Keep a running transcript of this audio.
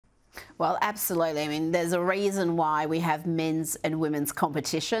Well, absolutely. I mean, there's a reason why we have men's and women's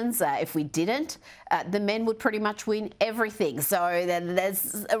competitions. If we didn't, the men would pretty much win everything. So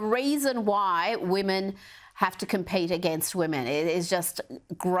there's a reason why women have to compete against women. It is just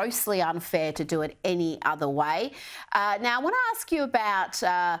grossly unfair to do it any other way. Now, I want to ask you about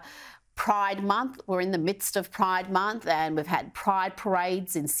Pride Month. We're in the midst of Pride Month, and we've had pride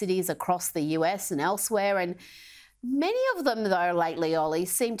parades in cities across the US and elsewhere. And many of them, though, lately, Oli,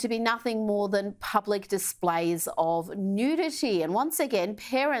 seem to be nothing more than public displays of nudity. And once again,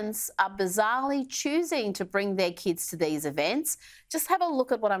 parents are bizarrely choosing to bring their kids to these events. Just have a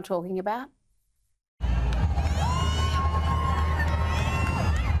look at what I'm talking about.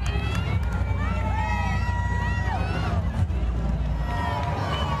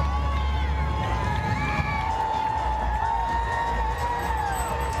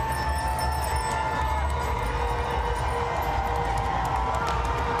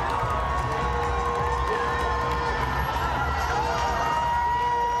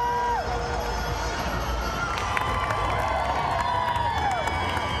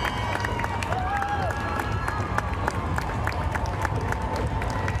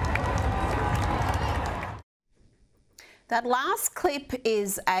 That last clip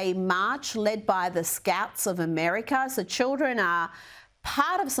is a march led by the Scouts of America. So children are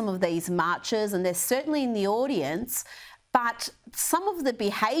part of some of these marches, and they're certainly in the audience, but some of the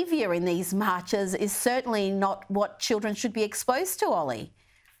behaviour in these marches is certainly not what children should be exposed to, Oli.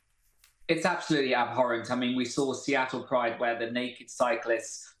 It's absolutely abhorrent. I mean, we saw Seattle Pride where the naked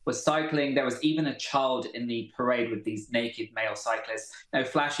cyclists were cycling. There was even a child in the parade with these naked male cyclists,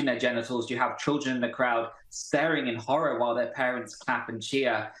 flashing their genitals. You have children in the crowd staring in horror while their parents clap and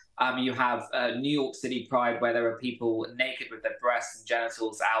cheer. You have New York City Pride where there are people naked with their breasts and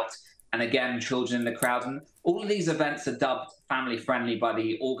genitals out, and again, children in the crowd. And all of these events are dubbed family-friendly by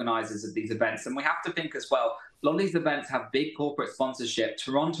the organisers of these events. And we have to think as well, a lot of these events have big corporate sponsorship.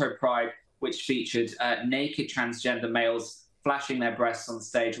 Toronto Pride, which featured naked transgender males flashing their breasts on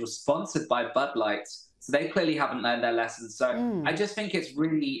stage, was sponsored by Bud Light. So they clearly haven't learned their lessons. So I just think it's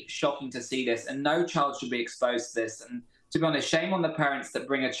really shocking to see this, and no child should be exposed to this. And to be honest, shame on the parents that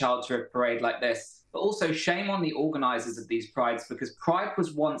bring a child to a parade like this, but also shame on the organisers of these prides, because Pride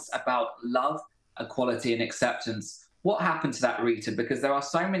was once about love, equality and acceptance. What happened to that, Rita? Because there are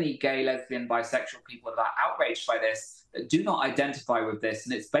so many gay, lesbian, bisexual people that are outraged by this, that do not identify with this,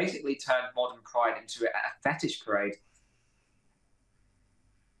 and it's basically turned modern Pride into a fetish parade.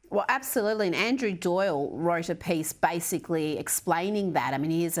 Well, absolutely. And Andrew Doyle wrote a piece basically explaining that. I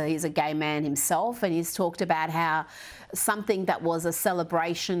mean, he's a gay man himself, and he's talked about how something that was a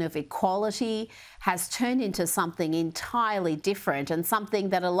celebration of equality has turned into something entirely different, and something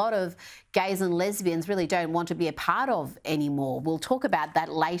that a lot of gays and lesbians really don't want to be a part of anymore. We'll talk about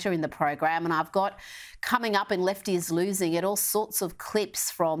that later in the program, and I've got coming up in Lefty is Losing It all sorts of clips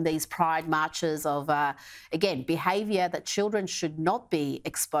from these pride marches of, again, behaviour that children should not be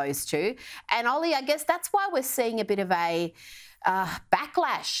exposed to. And Oli, I guess that's why we're seeing a bit of a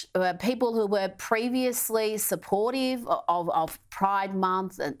backlash. People who were previously supportive of Pride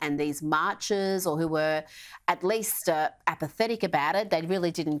Month and these marches, or who were at least apathetic about it, they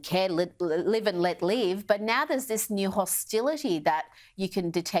really didn't care, live and let live. But now there's this new hostility that you can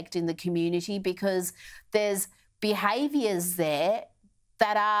detect in the community, because there's behaviours there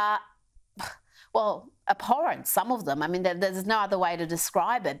that are, well, abhorrent, some of them. I mean, there's no other way to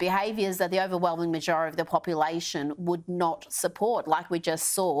describe it. Behaviours that the overwhelming majority of the population would not support, like we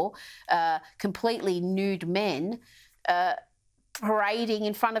just saw, completely nude men parading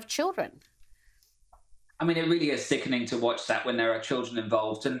in front of children. I mean, it really is sickening to watch that when there are children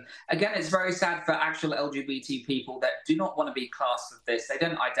involved. And again, it's very sad for actual LGBT people that do not want to be classed with this. They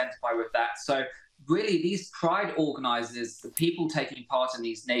don't identify with that. So really, these pride organisers, the people taking part in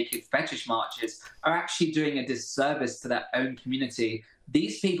these naked fetish marches, are actually doing a disservice to their own community.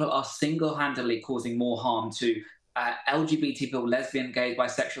 These people are single-handedly causing more harm to LGBT people, lesbian, gay,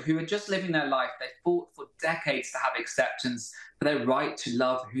 bisexual, who are just living their life. They fought for decades to have acceptance, for their right to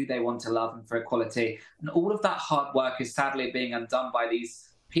love who they want to love, and for equality. And all of that hard work is sadly being undone by these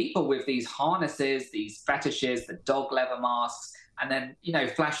people with these harnesses, these fetishes, the dog leather masks, and then,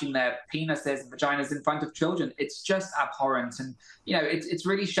 flashing their penises and vaginas in front of children. It's just abhorrent. And, it's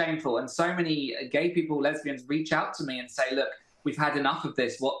really shameful. And so many gay people, lesbians reach out to me and say, look, we've had enough of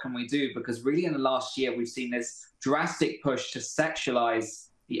this. What can we do? Because really in the last year, we've seen this drastic push to sexualize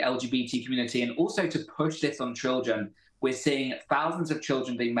the LGBT community, and also to push this on children. We're seeing thousands of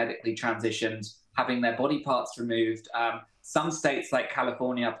children being medically transitioned, having their body parts removed. Some states like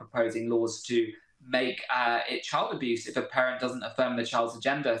California are proposing laws to make it child abuse if a parent doesn't affirm the child's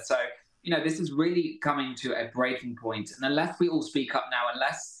agenda. So this is really coming to a breaking point. And unless we all speak up now,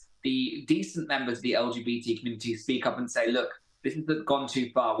 unless the decent members of the LGBT community speak up and say, look, this has gone too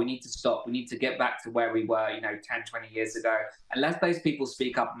far. We need to stop. We need to get back to where we were, 10, 20 years ago. Unless those people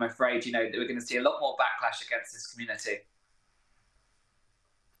speak up, I'm afraid, that we're going to see a lot more backlash against this community.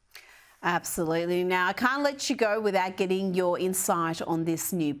 Absolutely. Now, I can't let you go without getting your insight on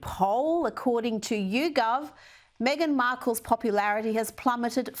this new poll. According to YouGov, Meghan Markle's popularity has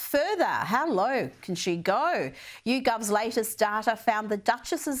plummeted further. How low can she go? YouGov's latest data found the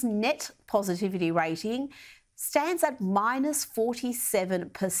Duchess's net positivity rating stands at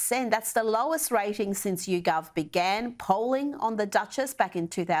 -47%. That's the lowest rating since YouGov began polling on the Duchess back in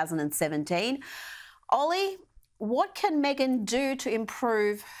 2017. Oli, what can Meghan do to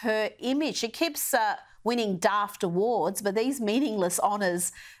improve her image? She keeps winning daft awards, but these meaningless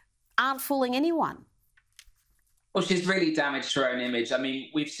honours aren't fooling anyone. Well, she's really damaged her own image. I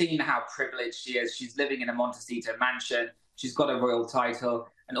mean, we've seen how privileged she is. She's living in a Montecito mansion. She's got a royal title.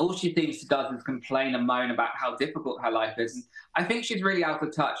 And all she seems to do is complain and moan about how difficult her life is. And I think she's really out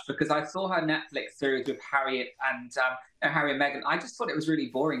of touch, because I saw her Netflix series with Harry and Meghan. I just thought it was really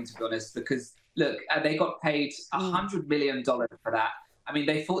boring, to be honest, because, look, they got paid $100 million for that. I mean,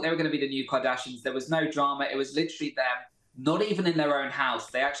 they thought they were going to be the new Kardashians. There was no drama. It was literally them, not even in their own house.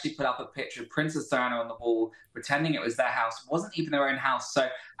 They actually put up a picture of Princess Diana on the wall, pretending it was their house. It wasn't even their own house. So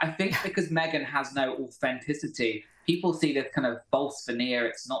I think because Meghan has no authenticity, people see this kind of false veneer.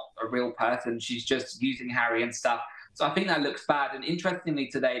 It's not a real person. She's just using Harry and stuff. So I think that looks bad. And interestingly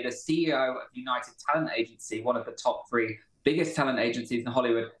today, the CEO of United Talent Agency, one of the top 3 biggest talent agencies in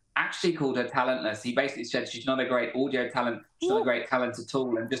Hollywood, actually called her talentless. He basically said she's not a great audio talent. She's not a great talent at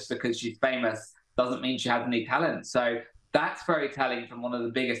all. And just because she's famous doesn't mean she has any talent. So that's very telling from one of the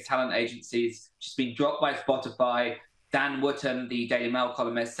biggest talent agencies. She's been dropped by Spotify. Dan Wootton, the Daily Mail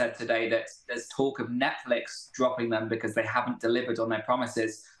columnist, said today that there's talk of Netflix dropping them because they haven't delivered on their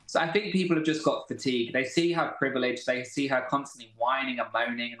promises. So I think people have just got fatigued. They see her privilege. They see her constantly whining and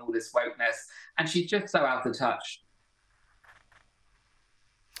moaning and all this wokeness. And she's just so out of touch.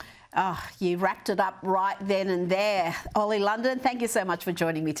 Oh, you wrapped it up right then and there. Oli London, thank you so much for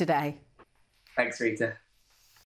joining me today. Thanks, Rita.